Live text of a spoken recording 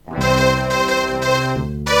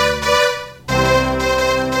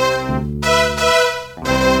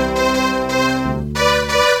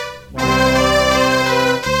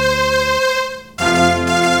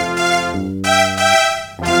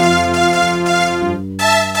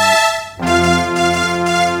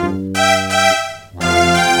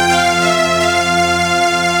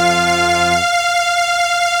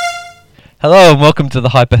Hello and welcome to the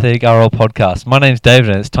Hypothetic RL podcast. My name's David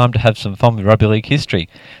and it's time to have some fun with rugby league history.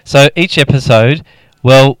 So each episode,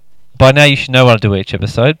 well, by now you should know what I do each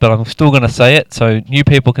episode, but I'm still going to say it so new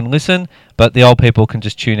people can listen, but the old people can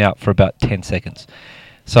just tune out for about 10 seconds.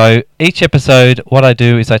 So each episode, what I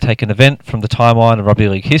do is I take an event from the timeline of rugby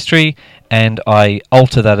league history and I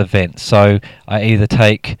alter that event. So I either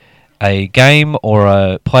take a game or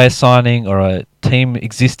a player signing or a team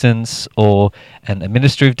existence or an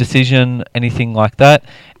administrative decision, anything like that,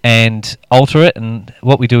 and alter it. And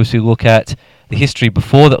what we do is we look at the history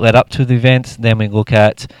before that led up to the event, then we look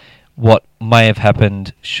at what may have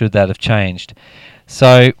happened should that have changed.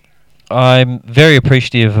 So I'm very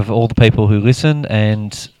appreciative of all the people who listen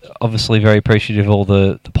and obviously very appreciative of all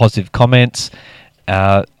the positive comments.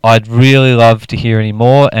 I'd really love to hear any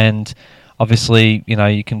more, and obviously, you know,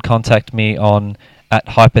 you can contact me on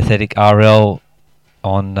 @hypotheticrl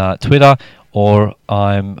on Twitter, or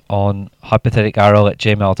I'm on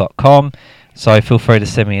hypotheticrl@gmail.com. So feel free to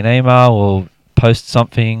send me an email or post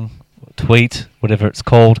something, tweet, whatever it's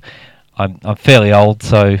called. I'm fairly old,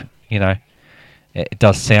 so you know it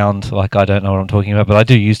does sound like I don't know what I'm talking about, but I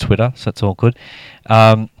do use Twitter, so it's all good.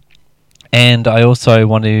 And I also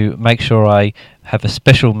want to make sure I have a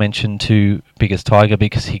special mention to Biggest Tiger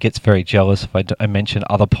because he gets very jealous if I mention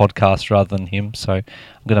other podcasts rather than him. So I'm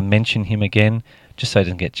going to mention him again just so he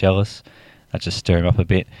doesn't get jealous. I just stir him up a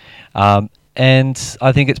bit. And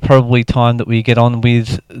I think it's probably time that we get on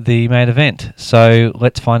with the main event. So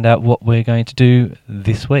let's find out what we're going to do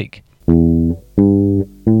this week.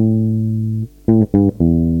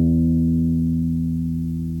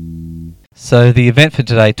 So the event for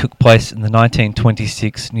today took place in the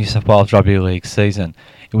 1926 New South Wales Rugby League season.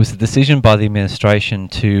 It was a decision by the administration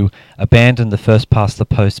to abandon the first past the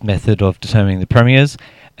post method of determining the premiers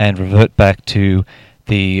and revert back to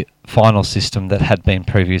the final system that had been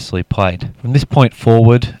previously played. From this point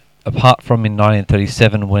forward, apart from in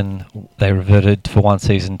 1937 when they reverted for one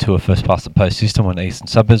season to a first past the post system when Eastern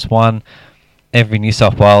Suburbs won, every New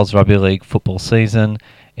South Wales Rugby League football season,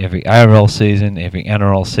 every ARL season, every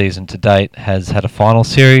NRL season to date has had a final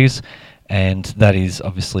series, and that is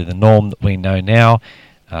obviously the norm that we know now.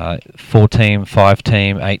 4-team,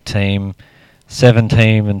 5-team, 8-team,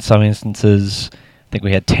 7-team in some instances. I think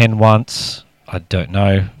we had 10 once. I don't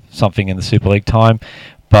know, something in the Super League time.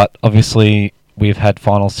 But obviously we've had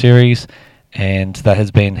final series, and that has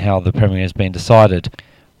been how the Premier has been decided.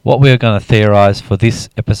 What we're going to theorise for this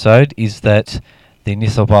episode is that the New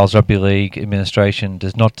South Wales Rugby League administration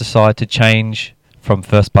does not decide to change from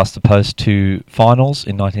first past the post to finals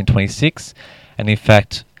in 1926, and in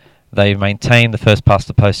fact they maintain the first past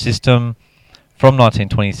the post system from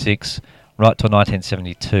 1926 right till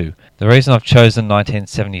 1972. The reason I've chosen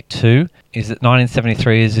 1972 is that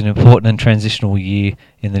 1973 is an important and transitional year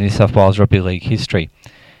in the New South Wales Rugby League history.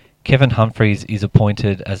 Kevin Humphreys is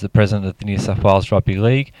appointed as the president of the New South Wales Rugby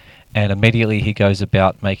League, and immediately he goes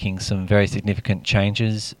about making some very significant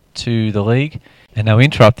changes to the league. And I'll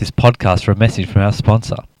interrupt this podcast for a message from our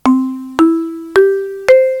sponsor.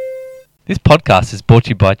 This podcast is brought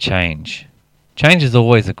to you by Change. Change is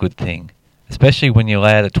always a good thing, especially when you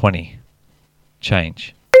lay out a 20.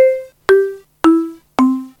 Change.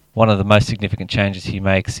 One of the most significant changes he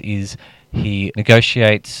makes is he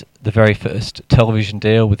negotiates the very first television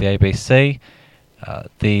deal with the ABC.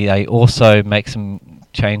 They also make some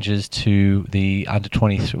changes to the under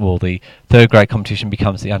 23, well, the third grade competition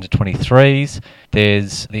becomes the under 23s.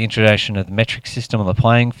 There's the introduction of the metric system on the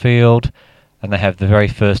playing field, and they have the very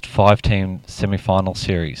first 5-team semi-final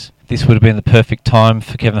series. This would have been the perfect time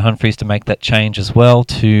for Kevin Humphreys to make that change as well,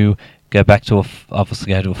 to go back to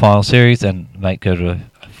obviously go to a final series and go to a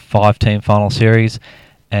 5-team final series.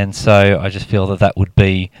 And so I just feel that that would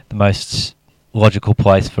be the most logical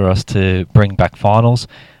place for us to bring back finals.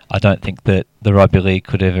 I don't think that the rugby league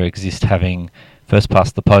could ever exist having first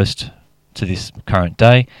past the post to this current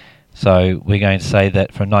day. So we're going to say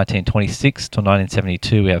that from 1926 to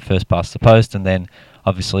 1972 we have first past the post, and then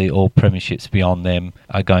obviously all premierships beyond them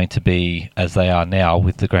are going to be as they are now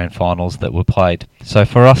with the grand finals that were played. So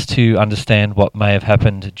for us to understand what may have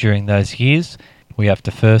happened during those years, we have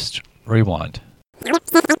to first rewind.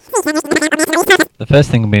 The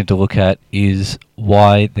first thing we need to look at is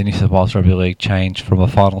why the New South Wales Rugby League changed from a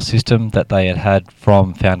final system that they had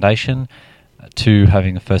from foundation to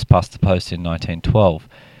having a first past the post in 1912.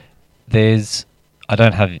 I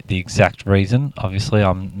don't have the exact reason. Obviously,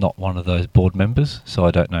 I'm not one of those board members, so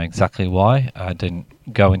I don't know exactly why. I didn't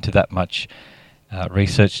go into that much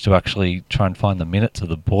research to actually try and find the minutes of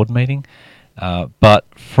the board meeting. But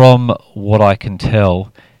from what I can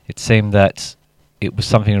tell, it seemed that it was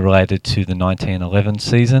something related to the 1911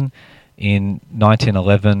 season, In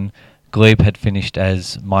 1911, Glebe had finished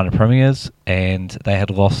as minor premiers, and they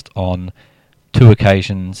had lost on 2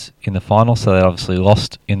 occasions in the final. So they obviously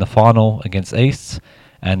lost in the final against Easts,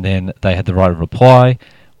 and then they had the right of reply,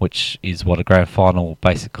 which is what a grand final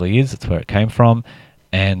basically is. It's where it came from.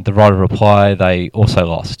 And the right of reply, they also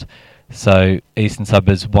lost. So Eastern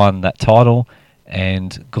Suburbs won that title,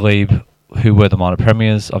 and Glebe, who were the minor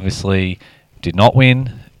premiers, obviously did not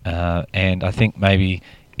win. And I think maybe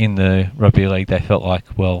in the rugby league they felt like,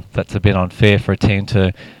 well, that's a bit unfair for a team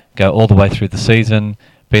to go all the way through the season,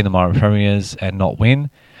 be the minor premiers and not win.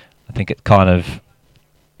 I think it kind of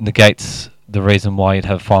negates the reason why you'd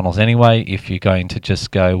have finals anyway if you're going to just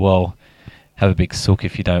go, well, have a big sook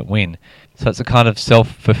if you don't win. So it's a kind of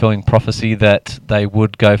self-fulfilling prophecy that they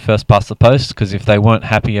would go first past the post, because if they weren't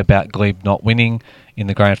happy about Glebe not winning in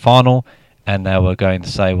the grand final and they were going to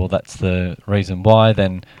say, well, that's the reason why,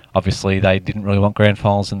 then obviously they didn't really want grand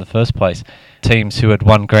finals in the first place. Teams who had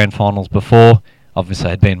won grand finals before obviously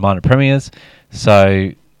had been minor premiers, so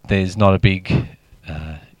there's not a big,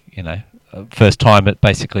 first time it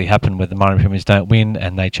basically happened where the minor premiers don't win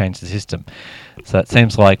and they change the system. So it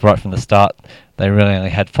seems like right from the start they really only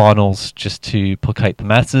had finals just to placate the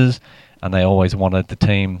masses, and they always wanted the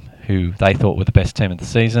team who they thought were the best team of the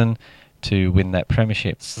season to win that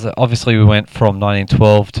premiership. So obviously we went from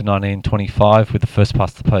 1912 to 1925 with the first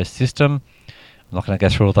past the post system. I'm not going to go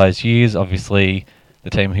through all those years. Obviously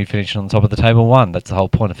the team who finished on the top of the table won. That's the whole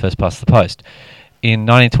point of first past the post. In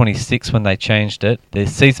 1926, when they changed it, the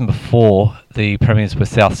season before, the premiers were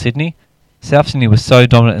South Sydney. South Sydney was so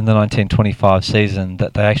dominant in the 1925 season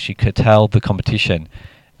that they actually curtailed the competition.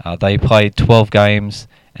 They played 12 games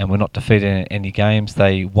and were not defeated in any games.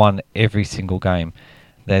 They won every single game.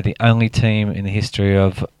 They're the only team in the history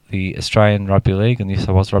of the Australian Rugby League and New South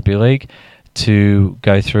Wales Rugby League to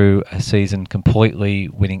go through a season completely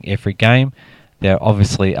winning every game. There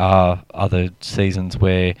obviously are other seasons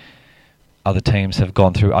where other teams have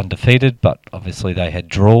gone through undefeated, but obviously they had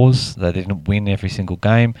draws. They didn't win every single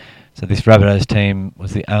game. So this Rabbitohs team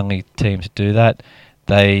was the only team to do that.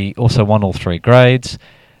 They also won all 3 grades,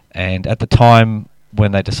 and at the time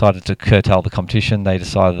when they decided to curtail the competition, they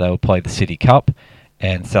decided they would play the City Cup,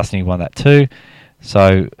 and South Sydney won that too.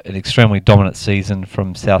 So an extremely dominant season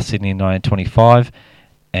from South Sydney in 1925,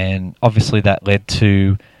 and obviously that led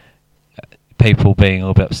to people being a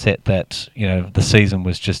little bit upset that the season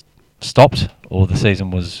was just stopped, or the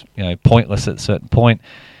season was pointless at a certain point.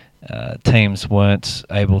 Teams weren't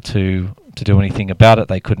able to do anything about it.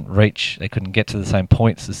 They couldn't get to the same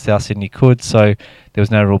points as South Sydney could, so there was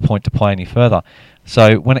no real point to play any further.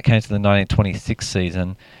 So when it came to the 1926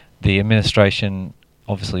 season, the administration,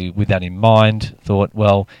 obviously with that in mind, thought,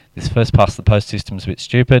 well, this first past the post system is a bit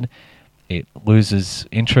stupid. It loses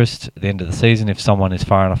interest at the end of the season if someone is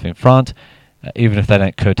far enough in front. Even if they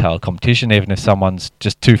don't curtail a competition, even if someone's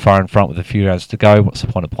just too far in front with a few rounds to go, what's the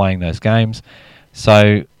point of playing those games?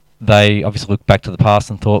 So they obviously looked back to the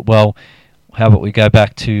past and thought, well, how about we go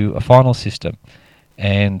back to a final system?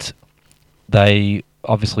 And they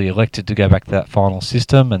obviously elected to go back to that final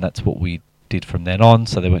system, and that's what we did from then on.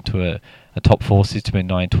 So they went to a top 4 system in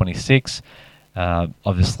 1926.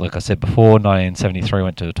 Obviously, like I said before, 1973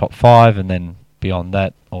 went to the top 5, and then beyond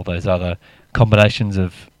that, all those other combinations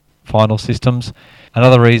of final systems.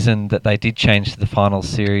 Another reason that they did change to the final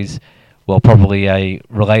series, well, probably a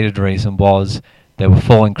related reason, was there were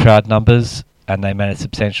falling crowd numbers and they made a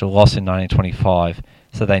substantial loss in 1925.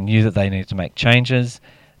 So they knew that they needed to make changes,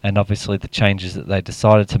 and obviously the changes that they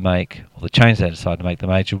decided to make, or the change they decided to make, the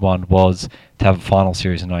major one was to have a final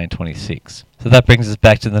series in 1926. So that brings us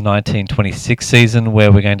back to the 1926 season,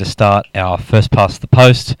 where we're going to start our first past the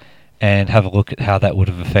post and have a look at how that would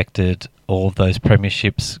have affected all of those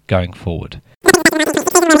premierships going forward.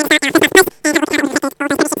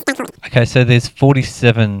 Okay, so there's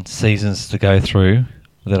 47 seasons to go through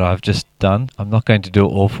that I've just done. I'm not going to do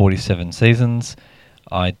all 47 seasons.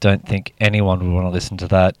 I don't think anyone would want to listen to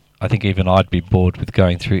that. I think even I'd be bored with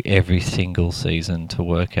going through every single season to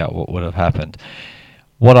work out what would have happened.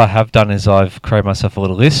 What I have done is I've created myself a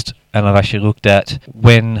little list, and I've actually looked at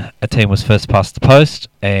when a team was first past the post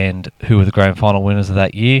and who were the grand final winners of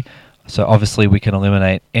that year. So obviously we can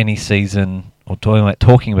eliminate any season, or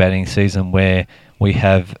talking about any season where we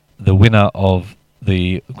have the winner of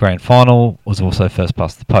the grand final was also first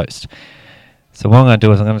past the post. So what I'm going to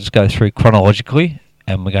do is I'm going to just go through chronologically,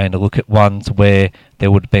 and we're going to look at ones where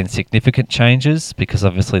there would have been significant changes, because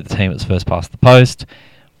obviously the team that's first past the post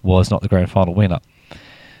was not the grand final winner.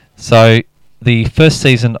 So the first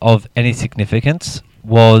season of any significance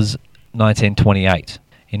was 1928.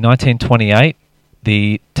 In 1928,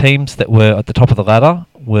 the teams that were at the top of the ladder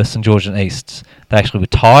were St George and Easts. They actually were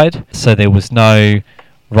tied, so there was no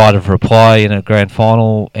right of reply in a grand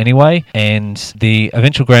final anyway, and the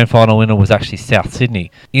eventual grand final winner was actually South Sydney.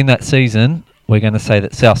 In that season, we're going to say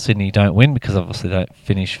that South Sydney don't win because obviously they don't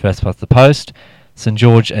finish first past the post. St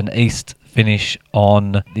George and East finish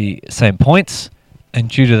on the same points, and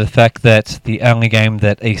due to the fact that the only game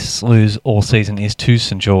that East lose all season is to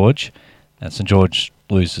St George, and St George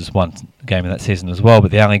loses one game in that season as well,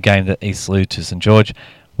 but the only game that East lose to St George,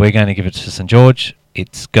 we're going to give it to St George.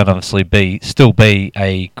 It's going to obviously still be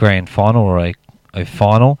a grand final or a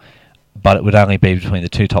final, but it would only be between the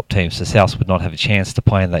two top teams. So South would not have a chance to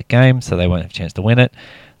play in that game, so they won't have a chance to win it.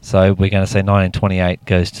 So we're going to say 1928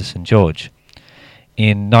 goes to St George.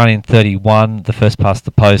 In 1931, the first past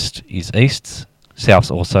the post is East's. Souths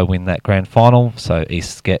also win that grand final, so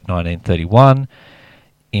Easts get 1931.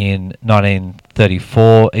 In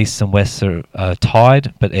 1934, East and West are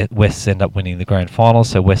tied, but Wests end up winning the grand final,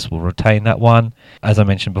 so West will retain that one. As I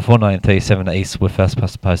mentioned before, 1937, East were first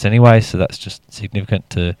past the post anyway, so that's just significant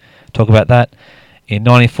to talk about that. In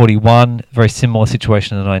 1941, very similar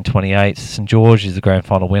situation in 1928. St George is the grand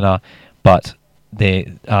final winner, but there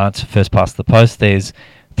aren't first past the post. There's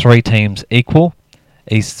three teams equal,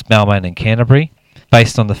 Easts, Balmain and Canterbury.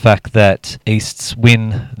 Based on the fact that Easts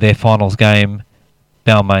win their finals game,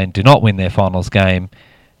 Balmain do not win their finals game,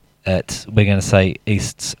 we're going to say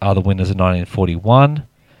Easts are the winners of 1941.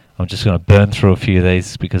 I'm just going to burn through a few of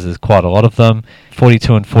these because there's quite a lot of them.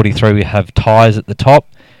 42 and 43 we have ties at the top.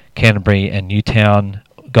 Canterbury and Newtown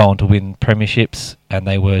go on to win premierships, and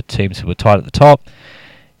they were teams who were tied at the top.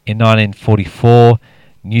 In 1944,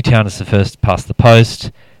 Newtown is the first past the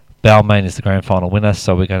post. Balmain is the grand final winner,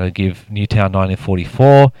 so we're going to give Newtown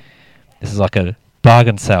 1944. This is like a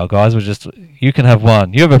bargain sale, guys. You can have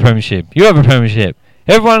one. You have a premiership. You have a premiership.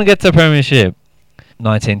 Everyone gets a premiership.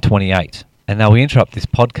 1928. And now we interrupt this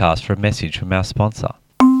podcast for a message from our sponsor.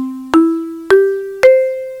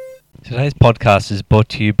 Today's podcast is brought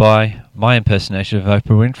to you by my impersonation of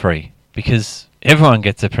Oprah Winfrey, because everyone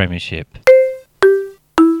gets a premiership.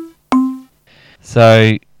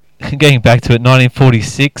 So, getting back to it,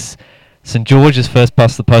 1946, St George is first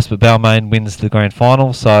past the post, but Balmain wins the grand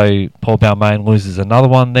final, so Paul Balmain loses another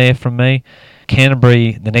one there from me.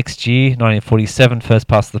 Canterbury, the next year, 1947, first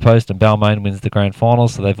past the post, and Balmain wins the grand final,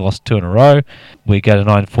 so they've lost two in a row. We go to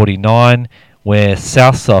 1949, where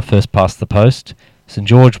Souths are first past the post. St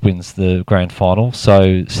George wins the grand final,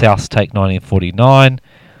 so Souths take 1949.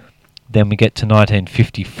 Then we get to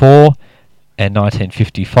 1954 and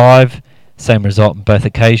 1955. Same result on both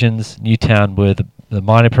occasions. Newtown were the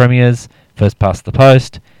minor premiers, first past the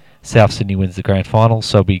post. South Sydney wins the grand final,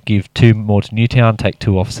 so we give two more to Newtown, take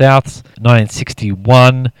two off Souths.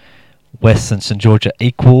 1961, West and St George are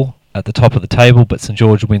equal at the top of the table, but St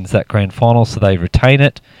George wins that grand final, so they retain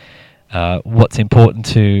it. What's important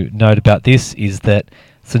to note about this is that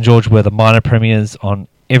St George were the minor premiers on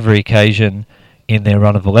every occasion in their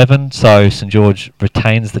run of 11, so St George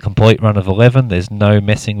retains the complete run of 11. There's no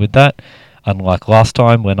messing with that, unlike last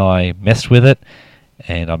time when I messed with it,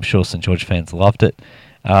 and I'm sure St George fans loved it.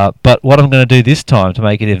 But what I'm going to do this time to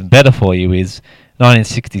make it even better for you is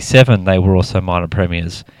 1967 they were also minor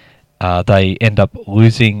premiers. They end up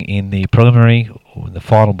losing in the preliminary, or the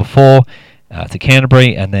final before, to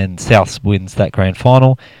Canterbury, and then South wins that grand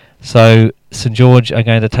final. So St George are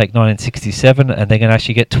going to take 1967, and they're going to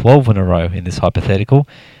actually get 12 in a row in this hypothetical,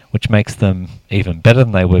 which makes them even better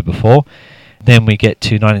than they were before. Then we get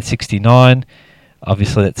to 1969.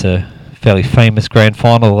 Obviously, that's a fairly famous grand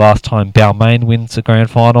final. The last time Balmain wins a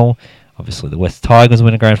grand final. Obviously, the West Tigers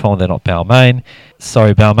win a grand final. They're not Balmain.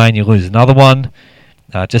 Sorry, Balmain, you lose another one.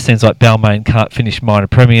 It just seems like Balmain can't finish minor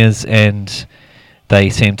premiers, and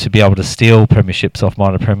they seem to be able to steal premierships off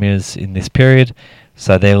minor premiers in this period.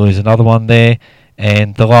 So they lose another one there.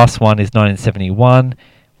 And the last one is 1971,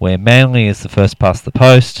 where Manly is the first past the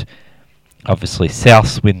post. Obviously,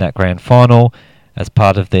 Souths win that grand final as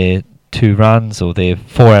part of their 2 runs, or their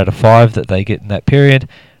 4 out of 5 that they get in that period.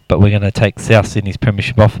 But we're going to take South Sydney's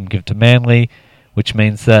premiership off and give it to Manly, which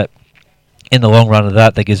means that in the long run of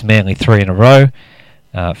that gives Manly 3 in a row,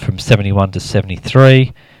 from 71 to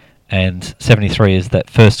 73. And 73 is that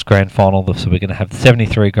first grand final, so we're going to have the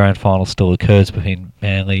 73 grand final still occurs between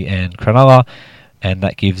Manly and Cronulla, and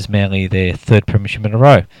that gives Manly their 3rd premiership in a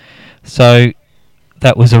row. So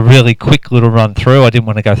that was a really quick little run through. I didn't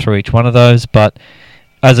want to go through each one of those, but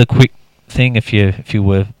as a quick thing, if you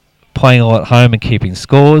were playing all at home and keeping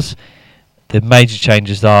scores, the major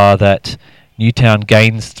changes are that Newtown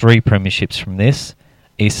gains 3 premierships from this,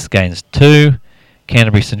 East gains 2,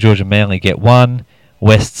 Canterbury, St George and Manly get 1,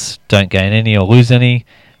 Wests don't gain any or lose any,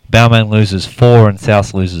 Balmain loses 4 and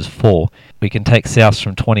South loses 4. We can take South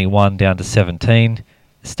from 21 down to 17.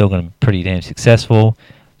 It's still going to be pretty damn successful.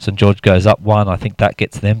 St George goes up 1. I think that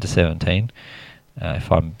gets them to 17,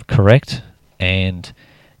 if I'm correct. And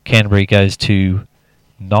Canterbury goes to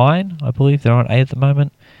 9, I believe. They're on 8 at the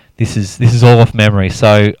moment. This is all off memory,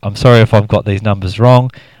 so I'm sorry if I've got these numbers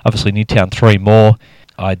wrong. Obviously, Newtown 3 more.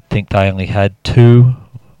 I think they only had 2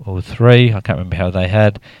 or 3. I can't remember how they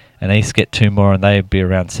had. And East get 2 more, and they'd be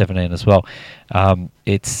around 17 as well.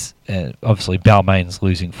 It's obviously Balmain's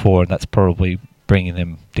losing 4, and that's probably bringing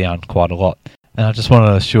them down quite a lot. And I just want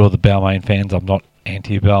to assure the Balmain fans I'm not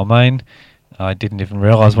anti-Balmain. I didn't even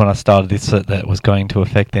realise when I started this that it was going to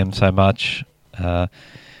affect them so much.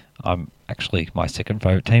 I'm actually, my second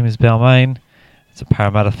favourite team is Balmain. As a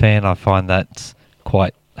Parramatta fan, I find that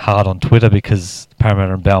quite hard on Twitter because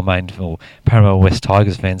Parramatta and Balmain, or Parramatta West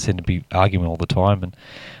Tigers fans seem to be arguing all the time, and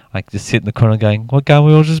I just sit in the corner going, why can't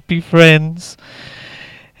we all just be friends?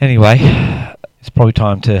 Anyway, it's probably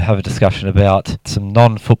time to have a discussion about some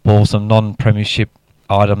non-football, some non-premiership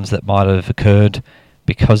items that might have occurred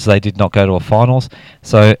because they did not go to a finals.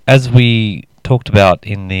 So as we talked about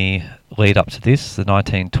in the lead up to this, the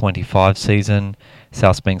 1925 season,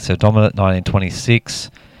 South being so dominant,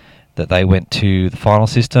 1926, that they went to the final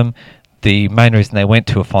system. The main reason they went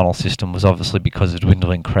to a final system was obviously because of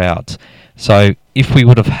dwindling crowds. So if we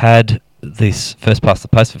would have had this first past the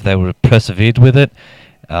post, if they would have persevered with it,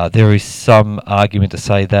 there is some argument to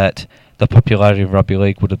say that the popularity of rugby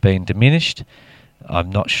league would have been diminished.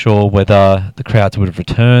 I'm not sure whether the crowds would have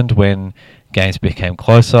returned when games became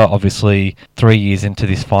closer. Obviously, 3 years into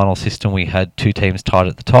this final system, we had 2 teams tied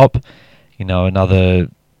at the top. Another,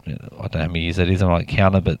 I don't know how many years that is, I might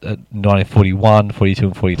count it, but 1941, 42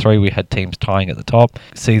 and 43, we had teams tying at the top.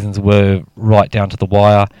 Seasons were right down to the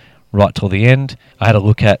wire, right till the end. I had a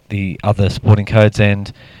look at the other sporting codes, and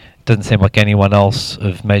it doesn't seem like anyone else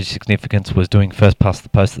of major significance was doing first past the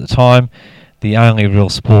post at the time. The only real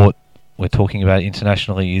sport we're talking about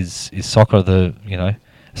internationally is soccer, the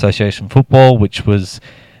Association Football, which was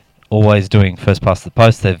always doing first past the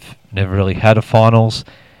post. They've never really had a finals.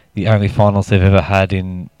 The only finals they've ever had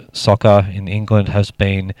in soccer in England has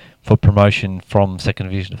been for promotion from second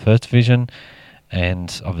division to first division,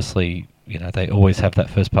 and obviously they always have that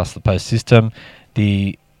first past the post system.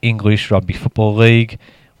 The English Rugby Football League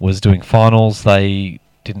was doing finals. They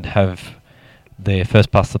didn't have their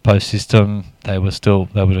first past the post system. They were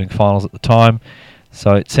doing finals at the time.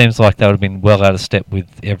 So it seems like they would have been well out of step with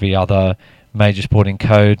every other major sporting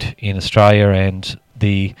code in Australia and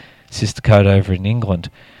the sister code over in England.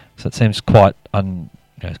 So it seems quite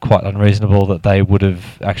unreasonable that they would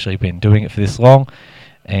have actually been doing it for this long.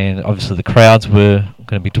 And obviously the crowds were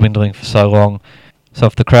going to be dwindling for so long. So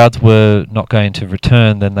if the crowds were not going to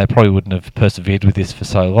return, then they probably wouldn't have persevered with this for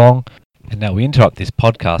so long. And now we interrupt this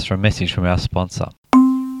podcast for a message from our sponsor.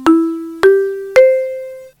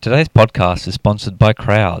 Today's podcast is sponsored by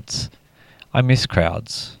Crowds. I miss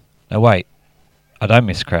crowds. No, wait. I don't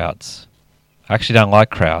miss crowds. I actually don't like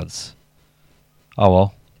crowds. Oh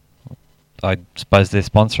well. I suppose they're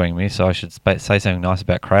sponsoring me, so I should say something nice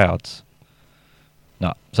about crowds.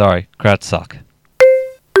 No, sorry. Crowds suck.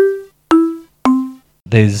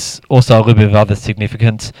 There's also a little bit of other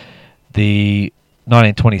significance. The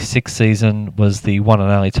 1926 season was the one and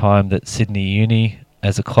only time that Sydney Uni,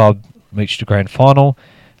 as a club, reached a grand final.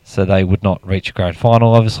 So they would not reach a grand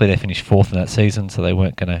final. Obviously, they finished 4th in that season, so they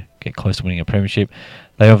weren't going to get close to winning a premiership.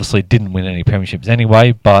 They obviously didn't win any premierships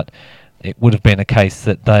anyway, but it would have been a case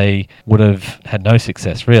that they would have had no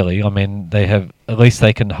success, really. I mean, at least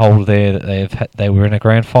they can hold there that they were in a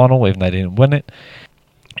grand final, even though they didn't win it.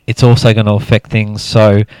 It's also going to affect things.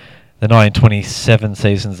 So the 1927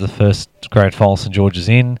 season is the first grand final St George is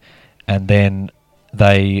in, and then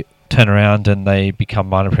they turn around and they become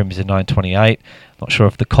minor premiers in 1928. Not sure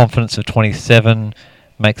if the confidence of 27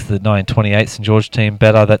 makes the 1928 St George team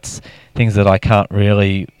better. That's things that I can't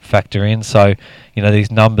really factor in. So,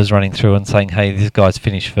 these numbers running through and saying, hey, these guys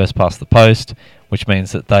finished first past the post, which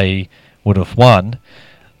means that they would have won.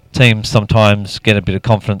 Teams sometimes get a bit of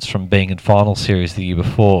confidence from being in final series the year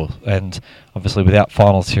before, and obviously without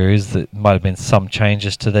final series there might have been some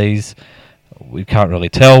changes to these. We can't really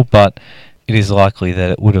tell, but it is likely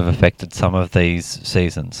that it would have affected some of these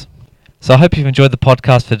seasons. So I hope you've enjoyed the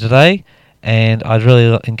podcast for today, and I'd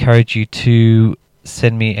really encourage you to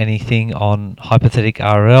send me anything on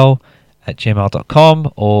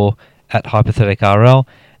hypotheticrl@gmail.com or at hypotheticrl.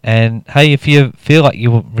 And hey, if you feel like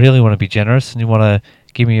you really want to be generous and you want to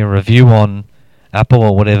give me a review on Apple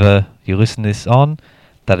or whatever you listen to this on,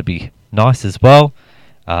 that'd be nice as well.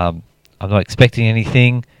 I'm not expecting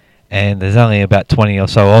anything, and there's only about 20 or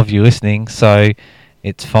so of you listening, so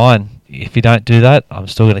it's fine. If you don't do that, I'm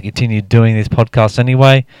still going to continue doing this podcast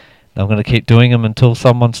anyway. I'm going to keep doing them until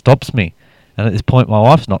someone stops me. And at this point, my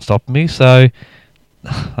wife's not stopping me, so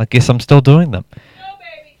I guess I'm still doing them. Go,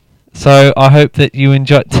 baby. So I hope that you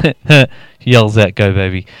enjoy... yells out, go,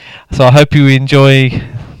 baby. So I hope you enjoy...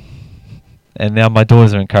 And now my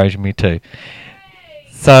daughters are encouraging me too.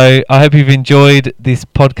 So I hope you've enjoyed this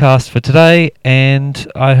podcast for today, and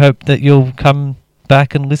I hope that you'll come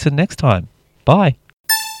back and listen next time. Bye.